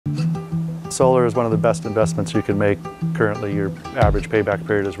Solar is one of the best investments you can make. Currently, your average payback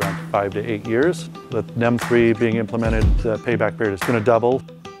period is around 5 to 8 years. With NEM 3 being implemented, the payback period is going to double.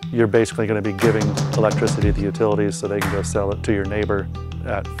 You're basically going to be giving electricity to the utilities so they can go sell it to your neighbor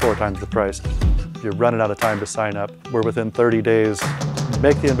at 4 times the price. You're running out of time to sign up. We're within 30 days.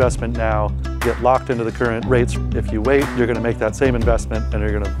 Make the investment now, get locked into the current rates. If you wait, you're going to make that same investment and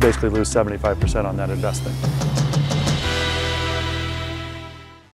you're going to basically lose 75% on that investment.